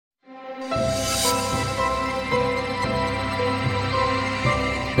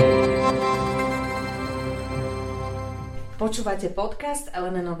Počúvate podcast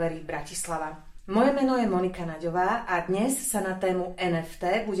LNN Bratislava. Moje meno je Monika Nagyová a dnes sa na tému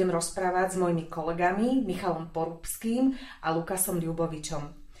NFT budem rozprávať s mojimi kolegami Michalom Porubským a Lukasom Ljubovičom.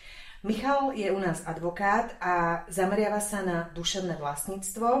 Michal je u nás advokát a zameriava sa na duševné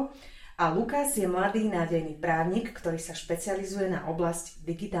vlastníctvo a Lukas je mladý nádejný právnik, ktorý sa špecializuje na oblasť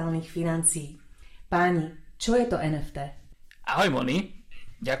digitálnych financií. Páni, čo je to NFT? Ahoj Moni,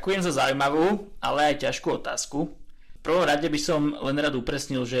 ďakujem za zaujímavú, ale aj ťažkú otázku. V prvom rade by som len rád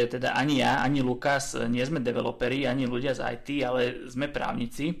upresnil, že teda ani ja, ani Lukas nie sme developeri, ani ľudia z IT, ale sme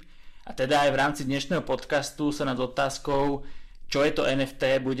právnici. A teda aj v rámci dnešného podcastu sa nad otázkou, čo je to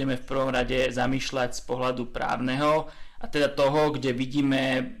NFT, budeme v prvom rade zamýšľať z pohľadu právneho a teda toho, kde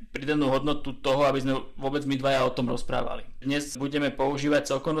vidíme pridanú hodnotu toho, aby sme vôbec my dvaja o tom rozprávali. Dnes budeme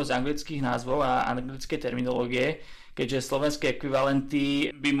používať celkom dosť anglických názvov a anglické terminológie, keďže slovenské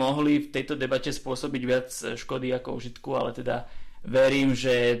ekvivalenty by mohli v tejto debate spôsobiť viac škody ako užitku, ale teda verím,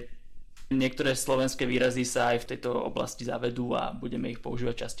 že niektoré slovenské výrazy sa aj v tejto oblasti zavedú a budeme ich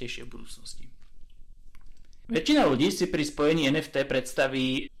používať častejšie v budúcnosti. Väčšina ľudí si pri spojení NFT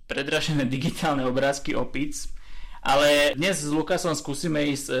predstaví predražené digitálne obrázky opíc, ale dnes s Lukasom skúsime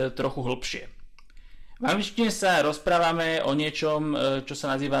ísť trochu hlbšie. V angličtine sa rozprávame o niečom, čo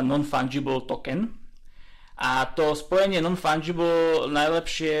sa nazýva Non-fungible token, a to spojenie non-fungible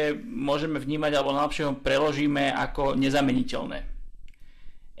najlepšie môžeme vnímať alebo najlepšie ho preložíme ako nezameniteľné.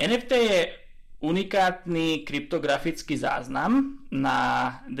 NFT je unikátny kryptografický záznam na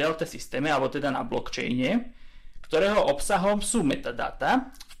DLT systéme alebo teda na blockchaine, ktorého obsahom sú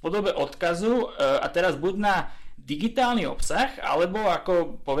metadáta v podobe odkazu a teraz buď na digitálny obsah alebo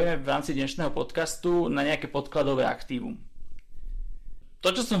ako povieme v rámci dnešného podcastu na nejaké podkladové aktívum. To,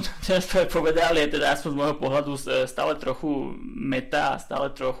 čo som teraz povedal, je teda aspoň z môjho pohľadu stále trochu meta a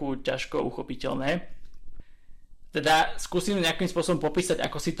stále trochu ťažko uchopiteľné. Teda skúsim nejakým spôsobom popísať,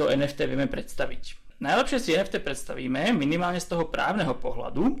 ako si to NFT vieme predstaviť. Najlepšie si NFT predstavíme, minimálne z toho právneho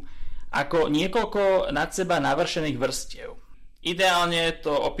pohľadu, ako niekoľko nad seba navršených vrstiev. Ideálne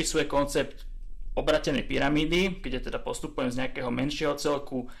to opisuje koncept obratenej pyramídy, kde teda postupujem z nejakého menšieho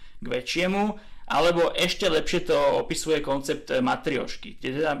celku k väčšiemu, alebo ešte lepšie to opisuje koncept matriošky,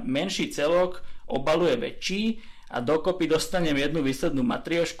 kde teda menší celok obaluje väčší a dokopy dostanem jednu výslednú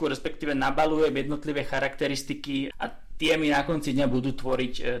matriošku, respektíve nabalujem jednotlivé charakteristiky a tie mi na konci dňa budú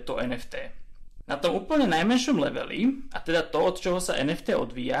tvoriť to NFT. Na tom úplne najmenšom leveli, a teda to, od čoho sa NFT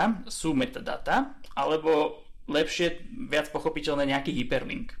odvíja, sú metadáta, alebo lepšie, viac pochopiteľné nejaký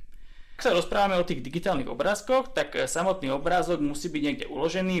hyperlink. Ak sa rozprávame o tých digitálnych obrázkoch, tak samotný obrázok musí byť niekde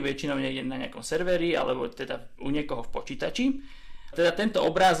uložený, väčšinou niekde na nejakom serveri alebo teda u niekoho v počítači. Teda tento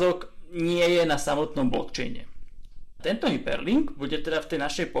obrázok nie je na samotnom blockchaine. Tento hyperlink bude teda v tej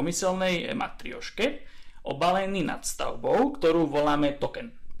našej pomyselnej matrioške obalený nadstavbou, ktorú voláme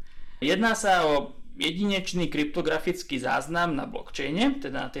token. Jedná sa o jedinečný kryptografický záznam na blockchaine,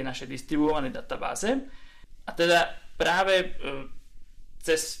 teda na tej našej distribuovanej databáze. A teda práve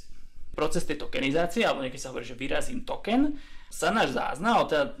cez proces tej tokenizácie, alebo niekedy sa hovorí, že vyrazím token, sa náš záznam, alebo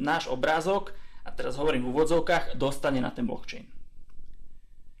teda náš obrázok, a teraz hovorím v úvodzovkách, dostane na ten blockchain.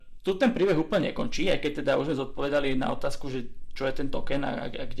 Tu ten príbeh úplne nekončí, aj keď teda už sme zodpovedali na otázku, že čo je ten token a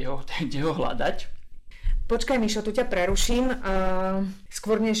kde ho hľadať. Počkaj, Mišo, tu ťa preruším.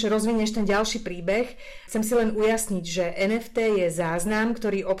 Skôr než rozvinieš ten ďalší príbeh, chcem si len ujasniť, že NFT je záznam,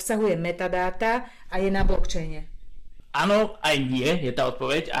 ktorý obsahuje metadáta a je na blockchaine. Áno, aj nie, je tá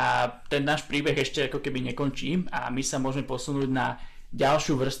odpoveď a ten náš príbeh ešte ako keby nekončí a my sa môžeme posunúť na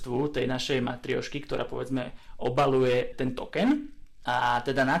ďalšiu vrstvu tej našej matriošky, ktorá povedzme obaluje ten token a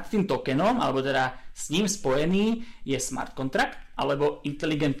teda nad tým tokenom, alebo teda s ním spojený je smart contract alebo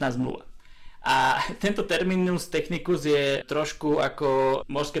inteligentná zmluva. A tento terminus technicus je trošku ako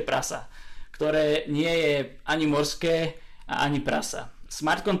morské prasa, ktoré nie je ani morské a ani prasa.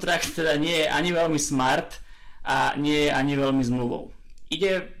 Smart contract teda nie je ani veľmi smart a nie je ani veľmi zmluvou.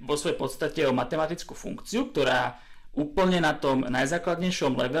 Ide vo svojej podstate o matematickú funkciu, ktorá úplne na tom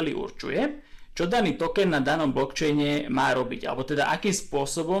najzákladnejšom leveli určuje, čo daný token na danom blockchaine má robiť, alebo teda akým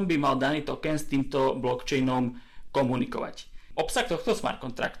spôsobom by mal daný token s týmto blockchainom komunikovať. Obsah tohto smart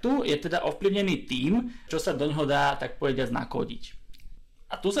kontraktu je teda ovplyvnený tým, čo sa doňho dá, tak povediať, nakódiť.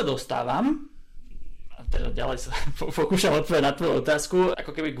 A tu sa dostávam, a teda ďalej sa pokúšam odpovedať na tvoju otázku, ako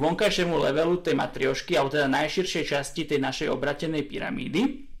keby k vonkajšiemu levelu tej matriošky, alebo teda najširšej časti tej našej obratenej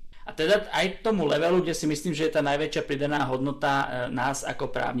pyramídy. A teda aj tomu levelu, kde si myslím, že je tá najväčšia pridaná hodnota nás ako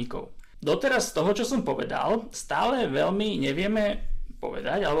právnikov. Doteraz z toho, čo som povedal, stále veľmi nevieme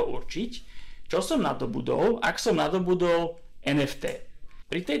povedať alebo určiť, čo som nadobudol, ak som nadobudol NFT.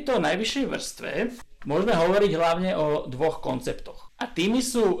 Pri tejto najvyššej vrstve môžeme hovoriť hlavne o dvoch konceptoch. A tými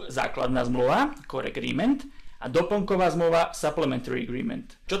sú základná zmluva, core agreement, a doplnková zmluva, supplementary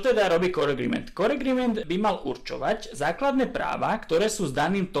agreement. Čo teda robí core agreement? Core agreement by mal určovať základné práva, ktoré sú s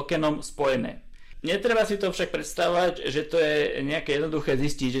daným tokenom spojené. Netreba si to však predstavovať, že to je nejaké jednoduché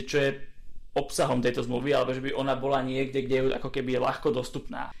zistiť, že čo je obsahom tejto zmluvy, alebo že by ona bola niekde, kde je ako keby ľahko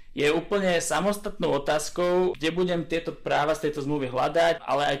dostupná. Je úplne samostatnou otázkou, kde budem tieto práva z tejto zmluvy hľadať,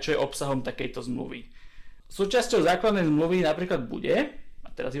 ale aj čo je obsahom takejto zmluvy. Súčasťou základnej zmluvy napríklad bude, a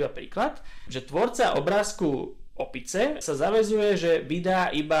teraz iba príklad, že tvorca obrázku opice sa zaväzuje, že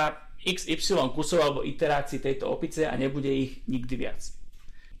vydá iba XY kusov alebo iterácií tejto opice a nebude ich nikdy viac.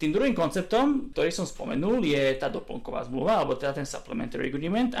 Tým druhým konceptom, ktorý som spomenul, je tá doplnková zmluva, alebo teda ten supplementary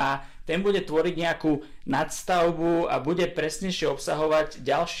agreement, a ten bude tvoriť nejakú nadstavbu a bude presnejšie obsahovať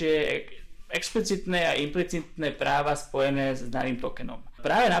ďalšie explicitné a implicitné práva spojené s daným tokenom.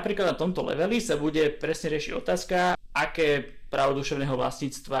 Práve napríklad na tomto leveli sa bude presne riešiť otázka, aké právo duševného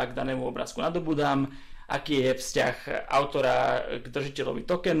vlastníctva k danému obrázku nadobúdam, aký je vzťah autora k držiteľovi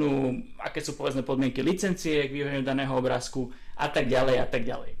tokenu, aké sú povedzme podmienky licencie k využívaniu daného obrázku a tak ďalej a tak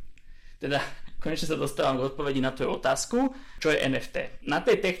ďalej. Teda konečne sa dostávam k odpovedi na tú otázku, čo je NFT. Na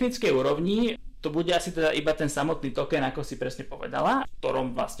tej technickej úrovni to bude asi teda iba ten samotný token, ako si presne povedala, v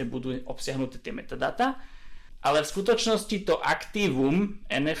ktorom vlastne budú obsiahnuté tie metadáta, ale v skutočnosti to aktívum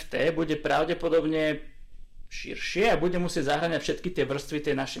NFT bude pravdepodobne širšie a bude musieť zahŕňať všetky tie vrstvy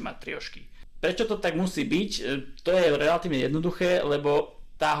tej našej matriošky. Prečo to tak musí byť? To je relatívne jednoduché, lebo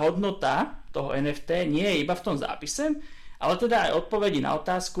tá hodnota toho NFT nie je iba v tom zápise, ale teda aj odpovedi na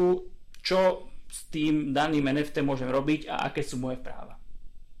otázku, čo s tým daným NFT môžem robiť a aké sú moje práva.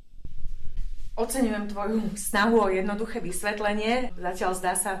 Oceňujem tvoju snahu o jednoduché vysvetlenie. Zatiaľ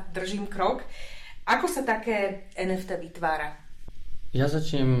zdá sa, držím krok. Ako sa také NFT vytvára? Ja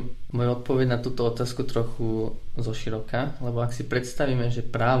začnem moju odpoveď na túto otázku trochu zoširoka, lebo ak si predstavíme, že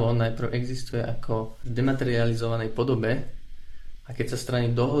právo najprv existuje ako v dematerializovanej podobe a keď sa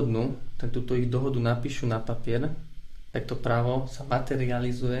strany dohodnú, tak túto ich dohodu napíšu na papier, tak to právo sa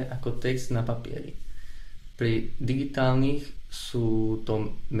materializuje ako text na papieri. Pri digitálnych sú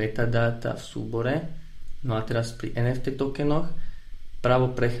to metadáta v súbore, no a teraz pri NFT tokenoch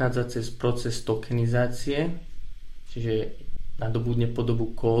právo prechádza cez proces tokenizácie, čiže nadobudne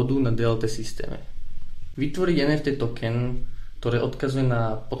podobu kódu na DLT systéme. Vytvoriť NFT token, ktoré odkazuje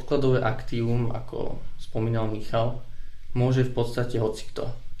na podkladové aktívum, ako spomínal Michal, môže v podstate hocikto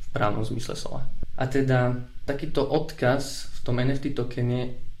v právnom zmysle slova. A teda takýto odkaz v tom NFT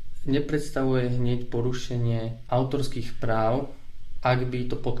tokene nepredstavuje hneď porušenie autorských práv, ak by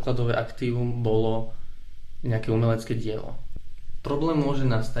to podkladové aktívum bolo nejaké umelecké dielo. Problém môže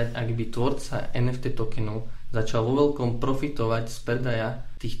nastať, ak by tvorca NFT tokenu začal vo veľkom profitovať z predaja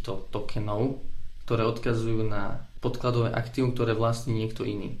týchto tokenov, ktoré odkazujú na podkladové aktívum, ktoré vlastní niekto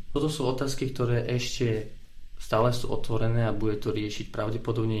iný. Toto sú otázky, ktoré ešte stále sú otvorené a bude to riešiť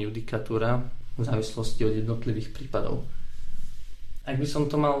pravdepodobne judikatúra v závislosti od jednotlivých prípadov. Ak by som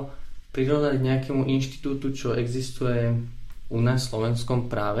to mal prirovnať k nejakému inštitútu, čo existuje u nás v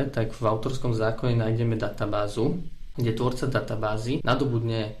slovenskom práve, tak v autorskom zákone nájdeme databázu, kde tvorca databázy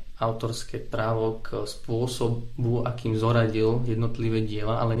nadobudne autorské právo k spôsobu, akým zoradil jednotlivé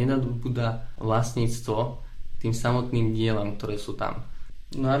diela, ale nenadobúda vlastníctvo tým samotným dielam, ktoré sú tam.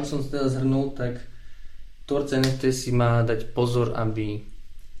 No a aby som teda zhrnul, tak tvorca NFT si má dať pozor, aby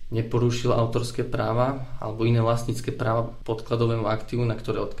neporušil autorské práva alebo iné vlastnícke práva podkladovému aktívu, na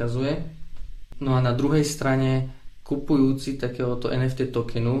ktoré odkazuje. No a na druhej strane kupujúci takéhoto NFT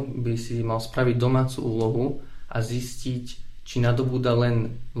tokenu by si mal spraviť domácu úlohu a zistiť, či nadobúda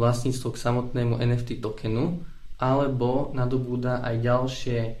len vlastníctvo k samotnému NFT tokenu, alebo nadobúda aj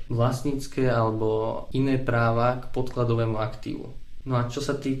ďalšie vlastnícke alebo iné práva k podkladovému aktívu. No a čo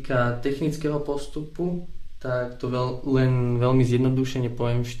sa týka technického postupu, tak to len veľmi zjednodušene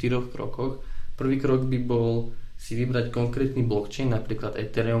poviem v 4 krokoch. Prvý krok by bol si vybrať konkrétny blockchain, napríklad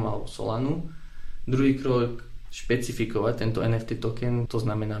Ethereum alebo Solanu. Druhý krok špecifikovať tento NFT token, to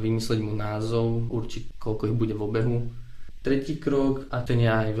znamená vymysleť mu názov, určiť koľko ich bude v obehu. Tretí krok, a ten je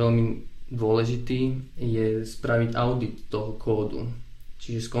aj veľmi dôležitý, je spraviť audit toho kódu,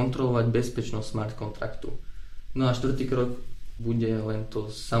 čiže skontrolovať bezpečnosť smart kontraktu. No a štvrtý krok bude len to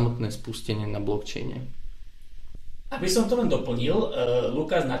samotné spustenie na blockchaine. Aby som to len doplnil,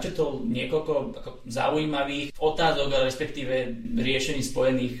 Lukas načetol niekoľko zaujímavých otázok, respektíve riešení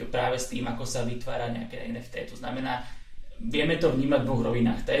spojených práve s tým, ako sa vytvára nejaké NFT. To znamená, vieme to vnímať v 2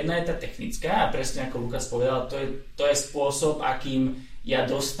 rovinách. Tá jedna je tá technická a presne ako Lukas povedal, to je spôsob, akým ja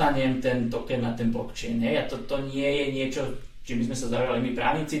dostanem ten token na ten blockchain. A to nie je niečo čím by sme sa zaoberali my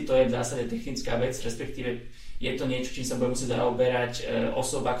právnici, to je v zásade technická vec, respektíve je to niečo, čím sa bude musieť zaoberať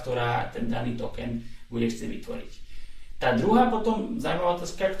osoba, ktorá ten daný token bude chcieť vytvoriť. Tá druhá potom zaujímavá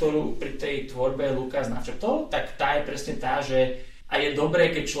otázka, ktorú pri tej tvorbe Lukas načrtol, tak tá je presne tá, že a je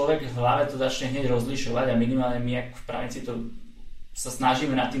dobré, keď človek v hlave to začne hneď rozlišovať a minimálne my ako v právnici to sa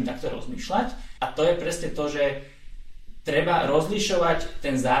snažíme nad tým takto rozmýšľať. A to je presne to, že treba rozlišovať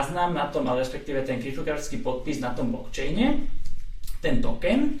ten záznam na tom, ale respektíve ten kryptografický podpis na tom blockchaine, ten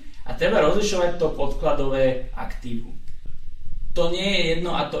token, a treba rozlišovať to podkladové aktívum. To nie je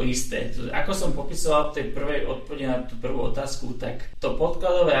jedno a to isté. Ako som popisoval v tej prvej odpovedi na tú prvú otázku, tak to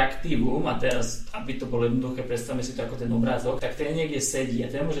podkladové aktívum, a teraz, aby to bolo jednoduché, predstavme si to ako ten obrázok, tak ten niekde sedí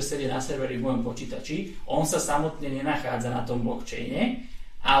a ten môže sedieť na serveri v mojom počítači. On sa samotne nenachádza na tom blockchaine,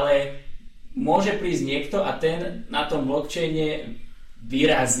 ale môže prísť niekto a ten na tom blockchaine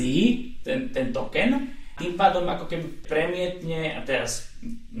vyrazí ten token, tým pádom ako keby premietne, a teraz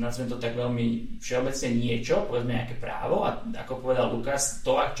nazvem to tak veľmi všeobecne niečo, povedzme nejaké právo, a ako povedal Lukas,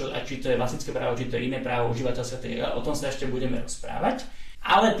 to, či to je vlastnícke právo, či to je iné právo užívateľské, o tom sa ešte budeme rozprávať,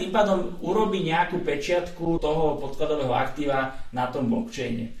 ale tým pádom urobí nejakú pečiatku toho podkladového aktíva na tom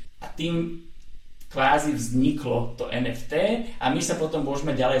blockchaine. A tým kvázi vzniklo to NFT a my sa potom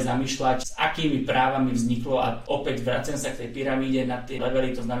môžeme ďalej zamýšľať, s akými právami vzniklo, a opäť vracem sa k tej pyramíde na tie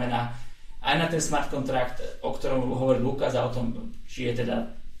levely, to znamená aj na ten smart kontrakt, o ktorom hovorí Lukas, a o tom, či je teda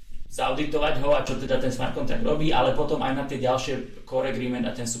zauditovať ho a čo teda ten smart kontrakt robí, ale potom aj na tie ďalšie core agreement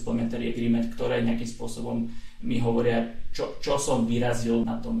a ten supplementary agreement, ktoré nejakým spôsobom mi hovoria, čo som vyrazil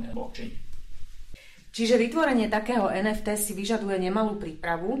na tom blockchaine. Čiže vytvorenie takého NFT si vyžaduje nemalú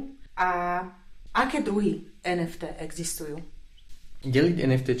prípravu. A aké druhy NFT existujú? Deliť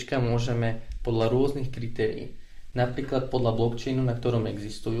NFTčka môžeme podľa rôznych kritérií. Napríklad podľa blockchainu, na ktorom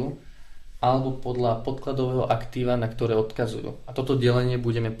existujú, alebo podľa podkladového aktíva, na ktoré odkazujú. A toto delenie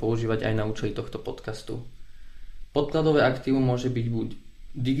budeme používať aj na účely tohto podcastu. Podkladové aktívum môže byť buď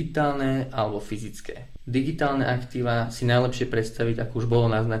digitálne alebo fyzické. Digitálne aktíva si najlepšie predstaviť, ako už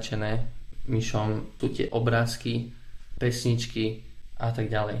bolo naznačené Mišom, tu tie obrázky, pesničky a tak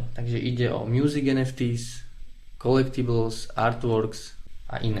ďalej. Takže ide o music NFTs, collectibles, artworks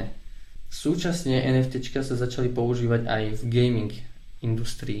a iné. Súčasne NFTčka sa začali používať aj v gaming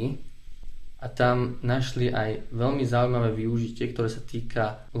industrii, a tam našli aj veľmi zaujímavé využitie, ktoré sa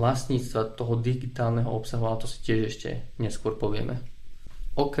týka vlastníctva toho digitálneho obsahu, ale to si tiež ešte neskôr povieme.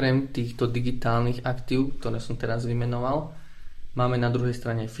 Okrem týchto digitálnych aktív, ktoré som teraz vymenoval, máme na druhej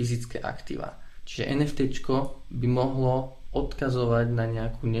strane fyzické aktíva. Čiže NFTčko by mohlo odkazovať na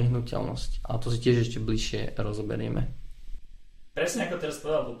nejakú nehnuteľnosť, ale to si tiež ešte bližšie rozoberieme. Presne ako teraz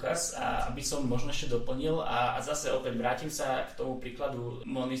povedal Lukas, a aby som možno ešte doplnil, a zase opäť vrátim sa k tomu príkladu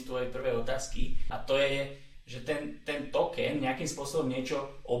Moni z tvojej prvej otázky, a to je, že ten token nejakým spôsobom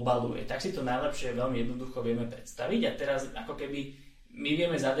niečo obaluje. Tak si to najlepšie veľmi jednoducho vieme predstaviť, a teraz ako keby my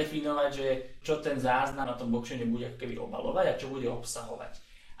vieme zadefinovať, že čo ten záznam na tom blockchaine bude ako keby obalovať a čo bude obsahovať.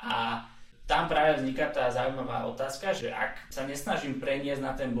 A tam práve vzniká tá zaujímavá otázka, že ak sa nesnažím preniesť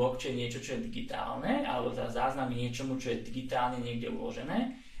na ten blockchain niečo, čo je digitálne, alebo teda záznamy niečomu, čo je digitálne niekde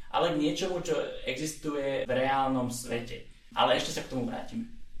uložené, ale k niečomu, čo existuje v reálnom svete. Ale ešte sa k tomu vrátime.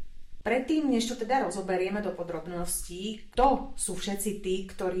 Predtým, než to teda rozoberieme do podrobností, kto sú všetci tí,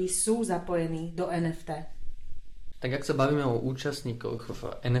 ktorí sú zapojení do NFT? Tak ak sa bavíme o účastníkoch v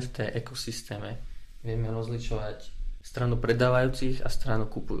NFT ekosystéme, vieme rozlišovať stranu predávajúcich a stranu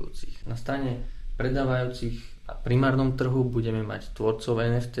kupujúcich. Na strane predávajúcich a primárnom trhu budeme mať tvorcov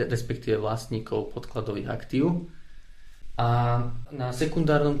NFT, respektíve vlastníkov podkladových aktív. A na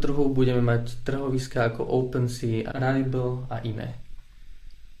sekundárnom trhu budeme mať trhoviská ako OpenSea, Rarible a iné.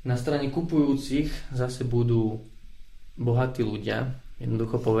 Na strane kupujúcich zase budú bohatí ľudia,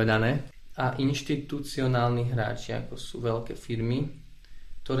 jednoducho povedané, a inštitucionálni hráči, ako sú veľké firmy,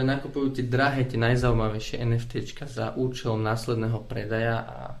 ktoré nakupujú tie drahé, tie najzaujímavejšie NFTčka za účelom následného predaja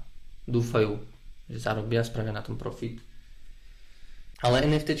a dúfajú, že zarobia, spravia na tom profit. Ale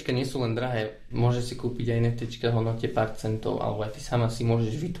NFTčka nie sú len drahé. Môžeš si kúpiť aj NFTčka v hodnote pár centov, alebo aj ty sama si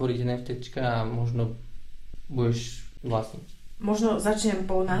môžeš vytvoriť NFTčka a možno budeš vlastniť. Možno začnem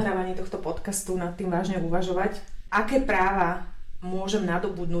po nahrávaní tohto podcastu nad tým vážne uvažovať. Aké práva môžem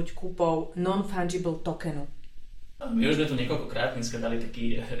nadobudnúť kúpou Non-fungible tokenu? My už sme tu niekoľkokrát dneska dali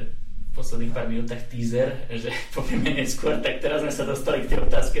taký v posledných pár minútach teaser, že povieme neskôr, tak teraz sme sa dostali k tej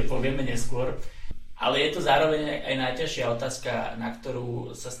otázke, povieme neskôr. Ale je to zároveň aj najťažšia otázka, na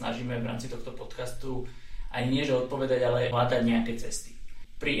ktorú sa snažíme v rámci tohto podcastu aj nie že odpovedať, ale hľadať nejaké cesty.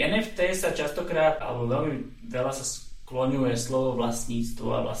 Pri NFT sa častokrát, alebo veľmi veľa sa skloňuje slovo vlastníctvo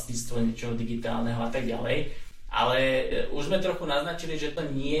a vlastníctvo niečoho digitálneho a tak ďalej. Ale už sme trochu naznačili, že to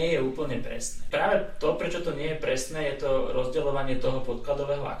nie je úplne presné. Práve to, prečo to nie je presné, je to rozdeľovanie toho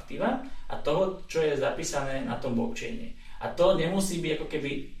podkladového aktíva a toho, čo je zapísané na tom blockchaine. A to nemusí byť ako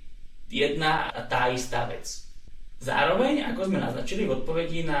keby jedna a tá istá vec. Zároveň, ako sme naznačili v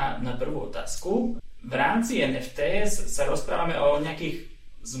odpovedi na prvú otázku, v rámci NFTs sa rozprávame o nejakých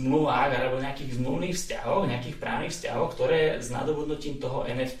zmluvách alebo nejakých zmluvných vzťahoch, nejakých právnych vzťahoch, ktoré s nadobudnutím toho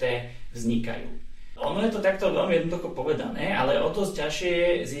NFT vznikajú. Ono je to takto veľmi jednoducho povedané, ale o to ťažšie je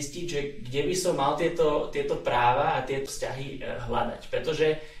zistiť, že kde by som mal tieto práva a tieto vzťahy hľadať.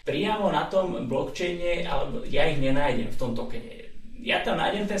 Pretože priamo na tom blockchaine, alebo ja ich nenájdem v tom tokene. Ja tam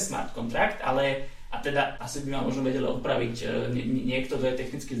nájdem ten smart kontrakt, ale a teda asi by ma možno vedeli opraviť niekto, kto je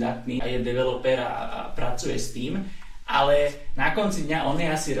technicky zdatný a je developer a pracuje s tým, ale na konci dňa on je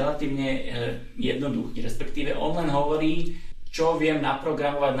asi relatívne jednoduchý, respektíve on len hovorí, čo viem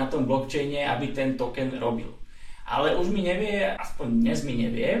naprogramovať na tom blockchaine, aby ten token robil. Ale už mi nevie, aspoň dnes mi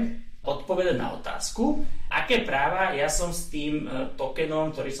nevie, odpovedať na otázku, aké práva ja som s tým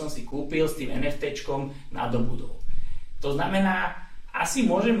tokenom, ktorý som si kúpil, s tým NFTčkom nadobudol. To znamená, asi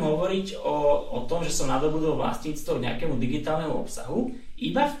môžem hovoriť o tom, že som nadobudol vlastníctvo k nejakému digitálnemu obsahu,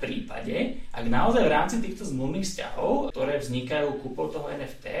 iba v prípade, ak naozaj v rámci týchto zmluvných vzťahov, ktoré vznikajú kúpou toho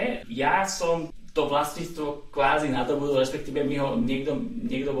NFT, ja som to vlastníctvo kvázi nadobudol, respektíve mi ho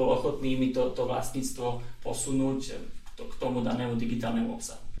niekto bol ochotný mi to vlastníctvo posunúť k tomu danému digitálnemu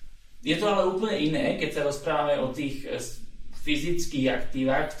obsahu. Je to ale úplne iné, keď sa rozprávame o tých fyzických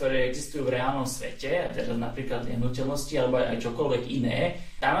aktívach, ktoré existujú v reálnom svete, teda napríklad nehnuteľnosti alebo aj čokoľvek iné.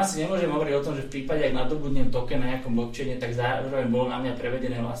 Tam asi nemôžem hovoriť o tom, že v prípade, ak nadobudnem token na nejakom blockchaine, tak zároveň bolo na mňa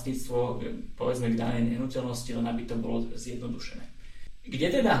prevedené vlastníctvo, povedzme, k danej nehnuteľnosti, len aby to bolo zjednodušené. Kde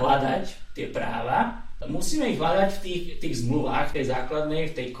teda hľadať tie práva? Musíme ich hľadať v tých zmluvách, v tej základnej,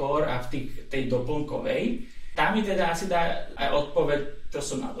 v tej core a v tej doplnkovej. Tam mi teda asi dá aj odpoveď, čo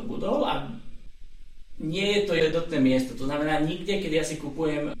som nadobudol, a nie je to jednotné miesto. To znamená, nikde, keď ja si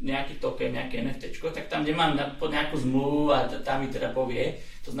kupujem nejaký token, nejaké NFTčko, tak tam nemám pod nejakú zmluvu a tam mi teda povie.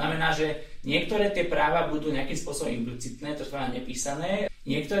 To znamená, že niektoré tie práva budú nejakým spôsobom implicitné, to znamená nepísané.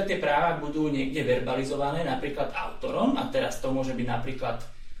 Niektoré tie práva budú niekde verbalizované, napríklad autorom, a teraz to môže byť napríklad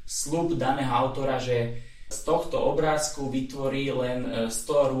sľub daného autora, že z tohto obrázku vytvorí len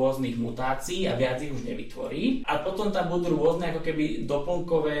 100 rôznych mutácií a viac ich už nevytvorí. A potom tam budú rôzne ako keby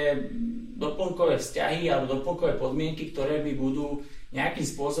doplnkové vzťahy alebo doplnkové podmienky, ktoré mi budú nejakým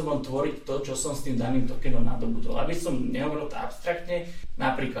spôsobom tvoriť to, čo som s tým daným tokenom nadobudol. Aby som nehovoril to abstraktne,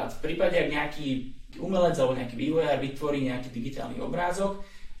 napríklad v prípade, ak nejaký umelec alebo nejaký vývojár vytvorí nejaký digitálny obrázok,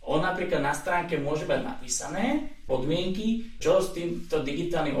 on napríklad na stránke môže mať napísané podmienky, čo s týmto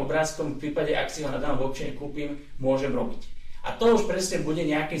digitálnym obrázkom v prípade, ak si ho na danom blockchaine kúpim, môžem robiť. A to už presne bude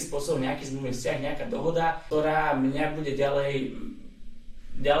nejakým spôsobom, nejaký zmluvný vzťah, nejaká dohoda, ktorá mňa bude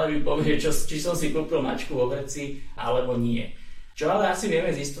ďalej mi povie, či som si kúpil mačku vo vreci alebo nie. Čo ale asi vieme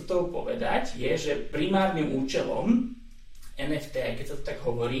s istotou povedať, je, že primárnym účelom NFT, keď sa to tak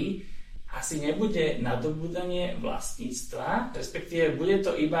hovorí, asi nebude nadobúdanie vlastníctva, respektíve bude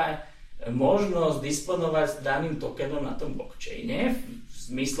to iba možnosť disponovať daným tokenom na tom blockchaine v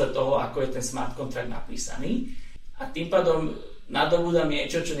zmysle toho, ako je ten smart contract napísaný, a tým pádom nadobúdam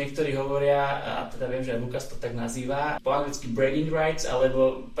niečo, čo niektorí hovoria, a teda viem, že aj Lukas to tak nazýva, po anglicky bragging rights,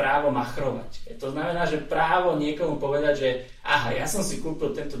 alebo právo machrovať. To znamená, že právo niekomu povedať, že aha, ja som si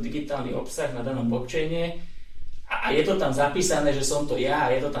kúpil tento digitálny obsah na danom blockchaine a je to tam zapísané, že som to ja,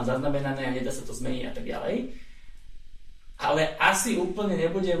 a je to tam zaznamenané a nedá sa to zmeniť a tak ďalej. Ale asi úplne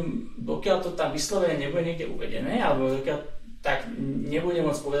nebudem, dokiaľ to tam vyslovene nebude niekde uvedené, alebo dokiaľ tak nebudem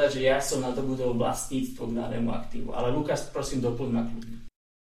môcť povedať, že ja som nadobudol vlastníctvo k danému aktívu. Ale Lukas, prosím, doplň ma kľudne.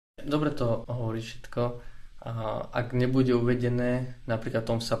 Dobre to hovorí všetko. Ak nebude uvedené napríklad v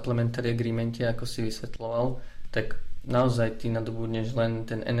tom supplementary agreemente, ako si vysvetloval, tak naozaj ty nadobudneš len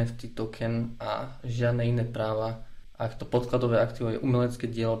ten NFT token a žiadne iné práva. Ak to podkladové aktívo je umelecké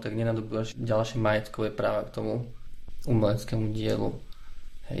dielo, tak nenadobúdaš ďalšie majetkové práva k tomu umeleckému dielu.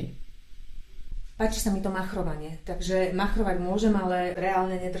 Hej. Páči sa mi to machrovanie, takže machrovať môžem, ale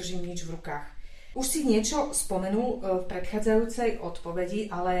reálne nedržím nič v rukách. Už si niečo spomenul v predchádzajúcej odpovedi,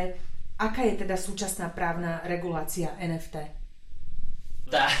 ale aká je teda súčasná právna regulácia NFT?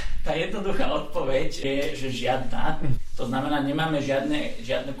 Tá jednoduchá odpoveď je, že žiadna. To znamená, nemáme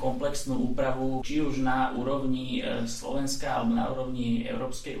žiadnu komplexnú úpravu, či už na úrovni Slovenska alebo na úrovni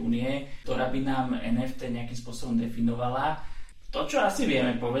Európskej únie, ktorá by nám NFT nejakým spôsobom definovala. To, čo asi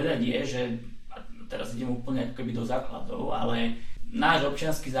vieme povedať, je, že teraz idem úplne akoby do základov, ale náš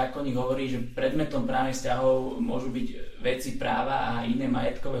občiansky zákonník hovorí, že predmetom právnych vzťahov môžu byť veci práva a iné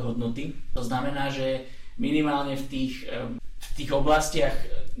majetkové hodnoty. To znamená, že minimálne v tých oblastiach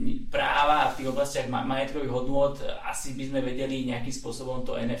práva a v tých oblastiach majetkových hodnôt asi by sme vedeli nejakým spôsobom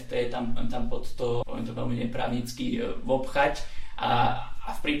to NFT tam pod to, poviem to veľmi neprávnicky, vobchať a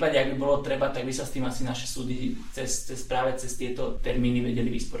v prípade, ak by bolo treba, tak by sa s tým asi naše súdy cez tieto termíny vedeli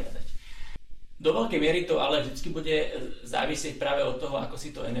vysporiadať. Do veľkej miery to ale vždy bude závisieť práve od toho, ako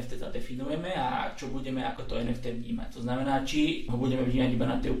si to NFT zadefinujeme a čo budeme ako to NFT vnímať. To znamená, či ho budeme vnímať iba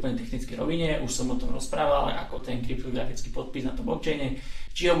na tej úplne technickej rovine, už som o tom rozprával, ako ten kryptografický podpis na tom blockchaine,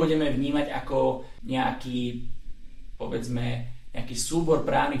 či ho budeme vnímať ako nejaký súbor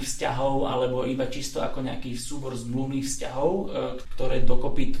právnych vzťahov alebo iba čisto ako nejaký súbor zmluvných vzťahov, ktoré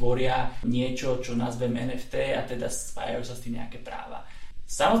dokopy tvoria niečo, čo nazvem NFT a teda spájajú sa s tým nejaké práva.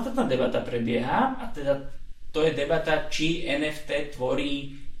 Samostatná debata prebieha a teda to je debata, či NFT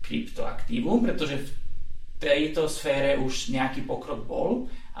tvorí kryptoaktívum, pretože v tejto sfére už nejaký pokrok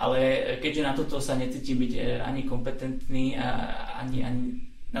bol, ale keďže na toto sa necítim byť ani kompetentný a ani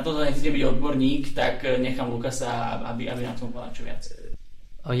na toto necítim byť odborník, tak nechám Lukasa, aby na tom povedal čo viac.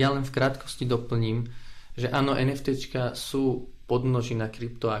 Ja len v krátkosti doplním, že áno, NFTčka sú podmnožina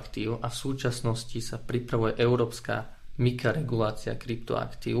kryptoaktív a v súčasnosti sa pripravuje európska mikroregulácia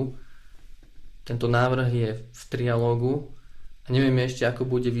kryptoaktív. Tento návrh je v trialógu a nevieme ešte, ako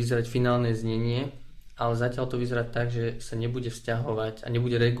bude vyzerať finálne znenie, ale zatiaľ to vyzerá tak, že sa nebude vzťahovať a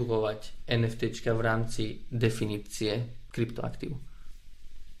nebude regulovať NFTčka v rámci definície kryptoaktív.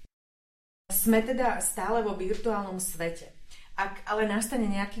 Sme teda stále vo virtuálnom svete. Ak ale nastane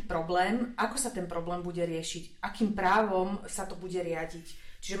nejaký problém, ako sa ten problém bude riešiť? Akým právom sa to bude riadiť?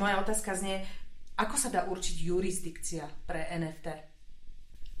 Čiže moja otázka znie, ako sa dá určiť jurisdikcia pre NFT?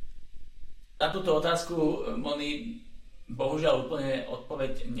 Na túto otázku, Moni, bohužiaľ úplne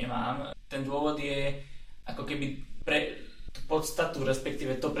odpoveď nemám. Ten dôvod je, ako keby pre tú podstatu,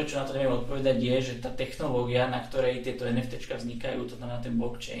 respektíve to, prečo na to neviem odpovedať, je, že tá technológia, na ktorej tieto NFTčka vznikajú, to znamená ten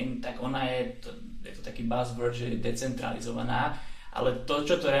blockchain, tak ona je to taký buzzword, že je decentralizovaná, ale to,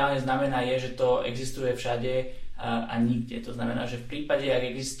 čo to reálne znamená, je, že to existuje všade a nikde. To znamená, že v prípade, ak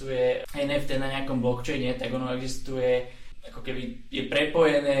existuje NFT na nejakom blockchaine, tak ono existuje, ako keby je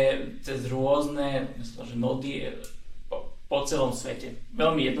prepojené cez rôzne nody po celom svete.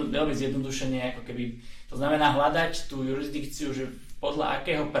 Veľmi zjednodušene, ako keby to znamená hľadať tú jurisdikciu, že podľa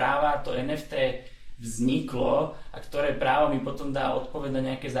akého práva to NFT vzniklo a ktoré právo mi potom dá odpoveď na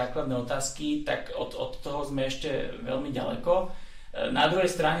nejaké základné otázky, tak od toho sme ešte veľmi ďaleko. Na druhej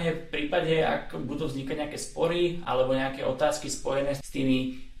strane, v prípade, ak budú vznikať nejaké spory alebo nejaké otázky spojené s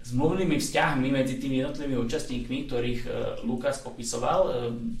tými zmluvnými vzťahmi medzi tými jednotlivými účastníkmi, ktorých Lukas popisoval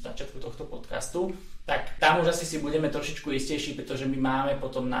v začiatku tohto podcastu, tak tam už asi si budeme trošičku istejší, pretože my máme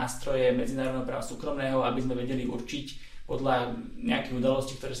potom nástroje medzinárodného práva súkromného, aby sme vedeli určiť podľa nejakých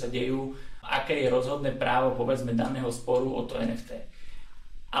udalostí, ktoré sa dejú, aké je rozhodné právo, povedzme, daného sporu o to NFT.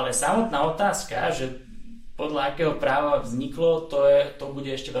 Ale samotná otázka, že podľa akého práva vzniklo, to bude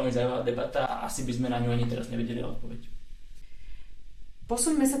ešte veľmi zaujímavá debata a asi by sme na ňu ani teraz nevedeli odpoveď.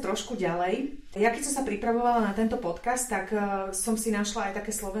 Posuňme sa trošku ďalej. Ja keď som sa pripravovala na tento podcast, tak som si našla aj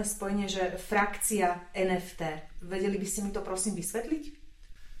také slovné spojenie, že frakcia NFT. Vedeli by ste mi to prosím vysvetliť?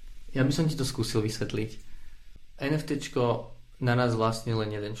 Ja by som ti to skúsil vysvetliť. NFTčko naraz vlastní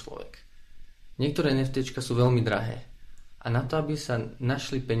len jeden človek. Niektoré NFTčka sú veľmi drahé. A na to, aby sa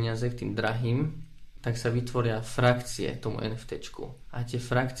našli peniaze k tým drahým, tak sa vytvoria frakcie tomu NFTčku. A tie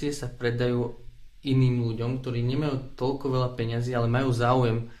frakcie sa predajú iným ľuďom, ktorí nemajú toľko veľa peňazí, ale majú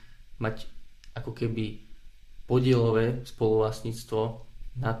záujem mať ako keby podielové spoluvlastníctvo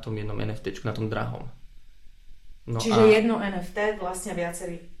na tom jednom NFTčku, na tom drahom. No čiže jedno NFT vlastne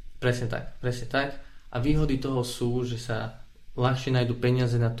viacerí. Presne tak. A výhody toho sú, že sa ľahšie nájdu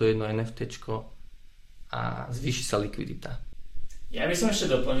peniaze na to jedno NFTčko a zvýši sa likvidita. Ja by som ešte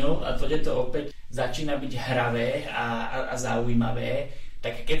doplnil, a to opäť začína byť hravé a zaujímavé,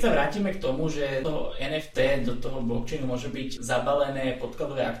 tak keď sa vrátime k tomu, že to NFT do toho blockchainu môže byť zabalené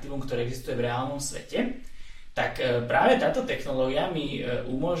podkladové aktívum, ktoré existuje v reálnom svete, tak práve táto technológia mi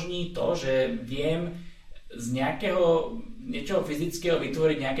umožní to, že viem z niečoho fyzického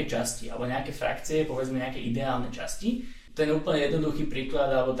vytvoriť nejaké časti alebo nejaké frakcie, povedzme nejaké ideálne časti. Ten úplne jednoduchý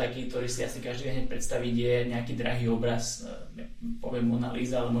príklad, alebo taký, ktorý si asi každý hneď predstaviť, je nejaký drahý obraz, poviem Mona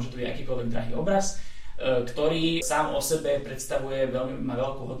Lisa, ale môže to byť akýkoľvek drahý obraz, ktorý sám o sebe predstavuje má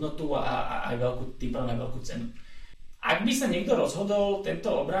veľkú hodnotu a aj tým pádom aj veľkú cenu. Ak by sa niekto rozhodol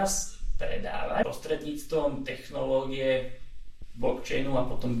tento obraz predávať prostredníctvom technológie blockchainu a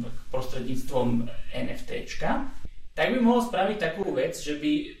potom prostredníctvom NFTčka, tak by mohol spraviť takú vec, že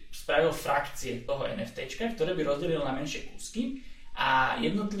by spravil frakcie toho NFTčka, ktoré by rozdelil na menšie kúsky a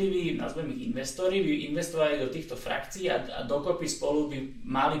jednotliví, nazveme ich investori, by investovali do týchto frakcií a dokopy spolu by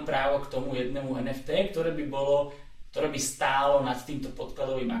mali právo k tomu jednému NFT, ktoré by stálo nad týmto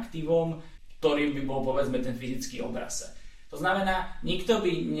podkladovým aktívom, ktorým by bol povedzme ten fyzický obraz. To znamená, nikto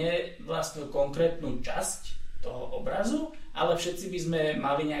by nevlastnil konkrétnu časť toho obrazu, ale všetci by sme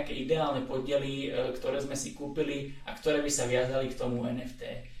mali nejaké ideálne podiely, ktoré sme si kúpili a ktoré by sa viazali k tomu NFT.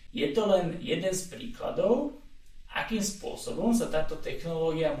 Je to len jeden z príkladov, akým spôsobom sa táto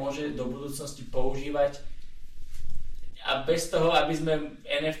technológia môže do budúcnosti používať a bez toho, aby sme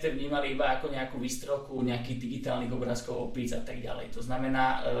NFT vnímali iba ako nejakú výstrelku nejakých digitálnych obrázkov, opíc a tak ďalej. To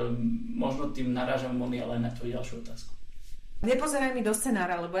znamená, možno tým narážam Moni, ale na tvoju ďalšiu otázku. Nepozeraj mi do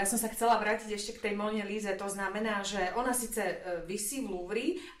scenára, lebo ja som sa chcela vrátiť ešte k tej Monie Líze. To znamená, že ona síce visí v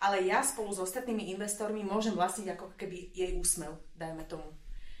Louvri, ale ja spolu s ostatnými investormi môžem vlastniť ako keby jej úsmev, dajme tomu.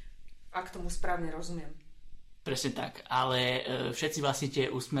 Ak tomu správne rozumiem. Presne tak, ale všetci vlastníte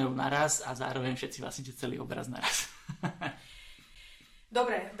úsmev naraz a zároveň všetci vlastníte celý obraz naraz.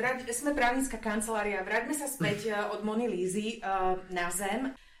 Dobre, sme právnická kancelária. Vráťme sa späť od Mony Lízy na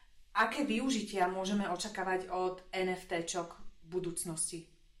zem. Aké využitia môžeme očakávať od NFTčok v budúcnosti?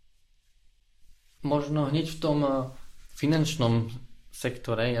 Možno hneď v tom finančnom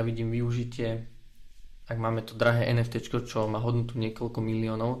sektore ja vidím využitie, ak máme to drahé NFTčko, čo má hodnotu niekoľko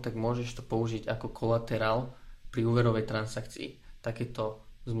miliónov, tak môžeš to použiť ako kolaterál pri úverovej transakcii. Takéto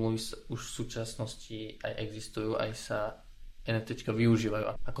zmluvy už v súčasnosti aj existujú, aj sa NFTčka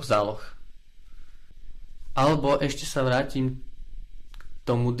využívajú ako záloh. Alebo ešte sa vrátim k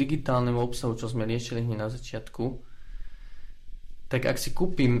tomu digitálnemu obsahu, čo sme riešili hneď na začiatku. Tak ak si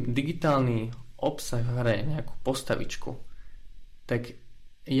kúpim digitálny obsah v hre, nejakú postavičku, tak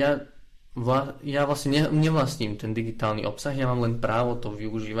ja vlastne nevlastním ten digitálny obsah, ja mám len právo to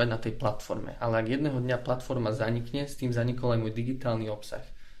využívať na tej platforme. Ale ak jedného dňa platforma zanikne, s tým zanikol aj môj digitálny obsah.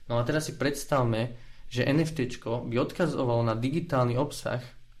 No a teraz si predstavme, že NFTčko by odkazovalo na digitálny obsah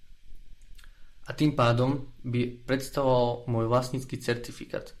a tým pádom by predstavoval môj vlastnícky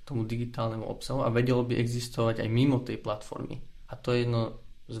certifikát tomu digitálnemu obsahu a vedelo by existovať aj mimo tej platformy. A to je jedno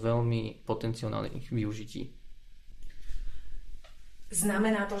z veľmi potenciálnych využití.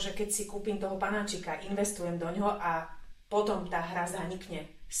 Znamená to, že keď si kúpim toho panáčika, investujem do ňoho a potom tá hra zanikne,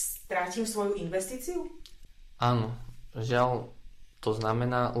 strátim svoju investíciu? Áno, žiaľ to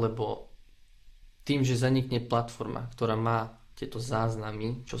znamená, lebo tým, že zanikne platforma, ktorá má tieto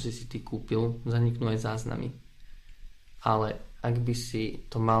záznamy, čo si ty kúpil, zaniknú aj záznamy. Ale ak by si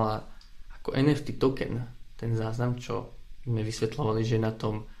to mala ako NFT token, ten záznam, čo sme vysvetľovali, že na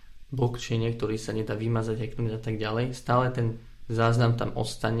tom blockchaine, ktorý sa nedá vymazať, hacknúť a tak ďalej, stále ten záznam tam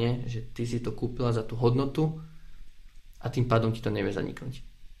ostane, že ty si to kúpila za tú hodnotu a tým pádom ti to nevie zaniknúť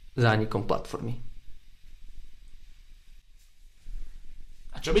zánikom platformy.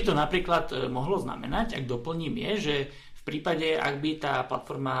 A čo by to napríklad mohlo znamenať, ak doplním, je, že v prípade, ak by tá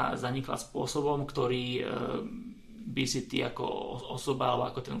platforma zanikla spôsobom, ktorý by si ty ako osoba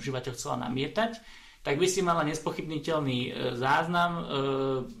alebo ako ten užívateľ chcela namietať, tak by si mala nespochybniteľný záznam,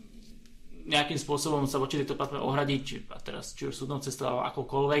 nejakým spôsobom sa voči tejto platforme ohradiť, a teraz či už súdnou cestou alebo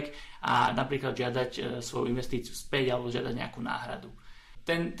akokoľvek, a napríklad žiadať svoju investíciu späť alebo žiadať nejakú náhradu.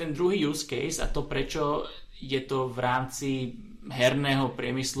 Ten druhý use case, a to prečo je to v rámci herného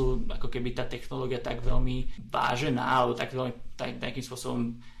priemyslu ako keby tá technológia tak veľmi vážená alebo tak veľmi takým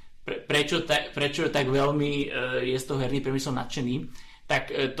spôsobom prečo tak veľmi je z toho herný priemysel nadšený, tak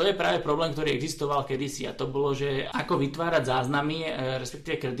to je práve problém, ktorý existoval kedysi, a to bolo, že ako vytvárať záznamy,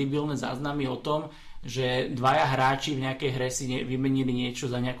 respektíve kredibilné záznamy o tom, že dvaja hráči v nejakej hre si vymenili niečo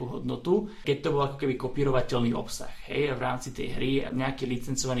za nejakú hodnotu, keď to bol ako keby kopírovateľný obsah, hej, v rámci tej hry nejaký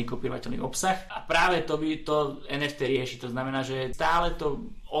licencovaný kopírovateľný obsah, a práve to by to NFT rieši. To znamená, že stále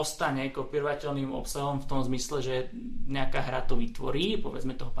to ostane kopírovateľným obsahom v tom zmysle, že nejaká hra to vytvorí,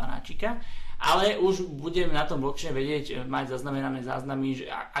 povedzme toho panáčika, ale už budem na tom blockchaine vedieť, mať zaznamenané záznamy, že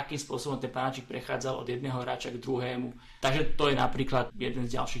akým spôsobom ten panáčik prechádzal od jedného hráča k druhému. Takže to je napríklad jeden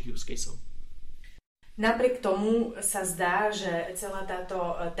z ďalších use caseov. Napriek tomu sa zdá, že celá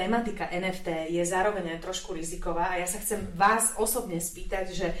táto tematika NFT je zároveň aj trošku riziková, a ja sa chcem vás osobne spýtať,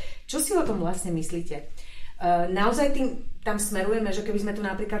 že čo si o tom vlastne myslíte? Naozaj tam smerujeme, že keby sme tu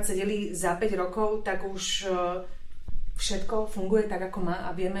napríklad sedeli za 5 rokov, tak už všetko funguje tak, ako má,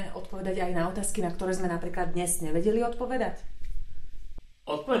 a vieme odpovedať aj na otázky, na ktoré sme napríklad dnes nevedeli odpovedať?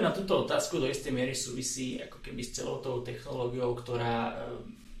 Odpoveď na túto otázku do istej miery súvisí ako keby s celou tou technológiou, ktorá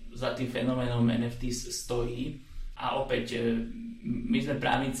za tým fenoménom NFTs stojí. A opäť, my sme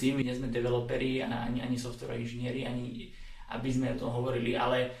právnici, my nie sme developeri ani software inžinieri, ani aby sme o tom hovorili,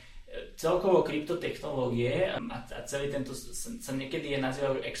 ale celkovo kryptotechnológie a celý tento sa niekedy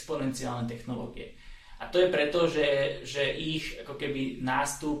nazývajú exponenciálne technológie. A to je preto, že ich ako keby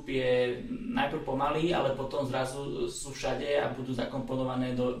nástup je najprv pomalý, ale potom zrazu sú všade a budú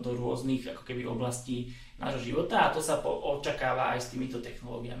zakomponované do rôznych ako keby oblastí nášho života, a to sa očakáva aj s týmito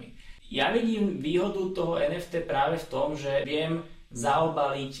technológiami. Ja vidím výhodu toho NFT práve v tom, že viem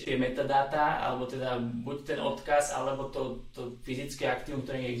zaobaliť tie metadáta, alebo teda buď ten odkaz, alebo to fyzické aktívum,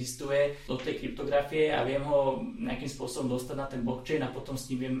 ktoré existuje, do tej kryptografie, a viem ho nejakým spôsobom dostať na ten blockchain a potom s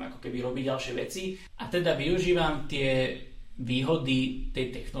ním viem ako keby robiť ďalšie veci. A teda využívam tie výhody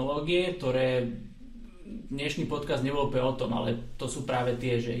tej technológie, ktoré dnešný podcast nebol úplne o tom, ale to sú práve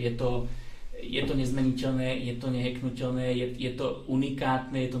tie, že je to nezmeniteľné, je to nehacknutelné, je to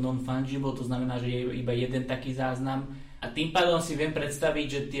unikátne, je to non-fungible, to znamená, že je iba jeden taký záznam. A tým pádom si viem predstaviť,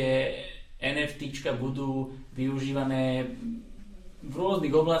 že tie NFTčka budú využívané v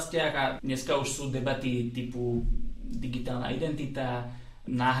rôznych oblastiach, a dneska už sú debaty typu digitálna identita,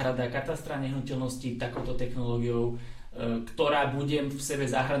 náhrada katastra nehnuteľnosti takouto technológiou, ktorá bude v sebe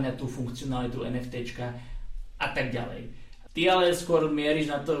zahŕňať tú funkcionalitu NFTčka a tak ďalej. Ty ale skôr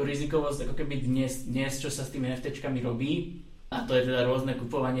mieríš na to rizikovosť ako keby dnes, čo sa s tými NFTčkami robí. A to je teda rôzne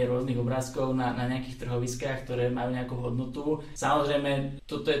kupovanie rôznych obrázkov na nejakých trhoviskách, ktoré majú nejakú hodnotu. Samozrejme,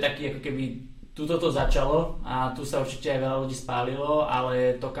 toto je taký ako keby, tuto to začalo a tu sa určite aj veľa ľudí spálilo,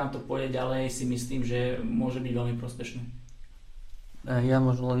 ale to, kam to pôjde ďalej, si myslím, že môže byť veľmi prospešné. Ja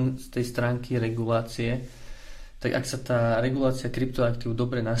možno len z tej stránky regulácie. Tak ak sa tá regulácia kryptoaktív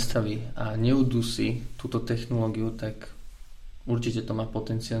dobre nastaví a neudusí túto technológiu, tak určite to má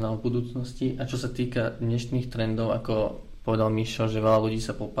potenciál v budúcnosti. A čo sa týka dnešných trendov, ako povedal Michal, že veľa ľudí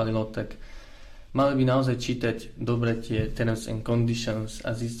sa popalilo, tak mali by naozaj čítať dobre tie terms and conditions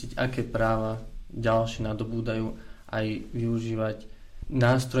a zistiť, aké práva ďalšie nadobúdajú, aj využívať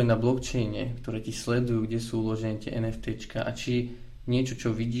nástroj na blockchaine, ktoré ti sledujú, kde sú uložené tie NFTčka, a či niečo,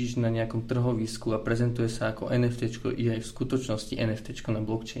 čo vidíš na nejakom trhovisku a prezentuje sa ako NFTčko, je aj v skutočnosti NFTčko na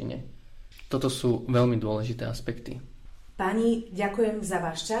blockchaine. Toto sú veľmi dôležité aspekty. Páni, ďakujem za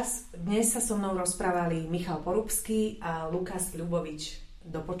váš čas. Dnes sa so mnou rozprávali Michal Porubský a Lukas Ljubovič.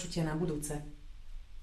 Do počutia na budúce.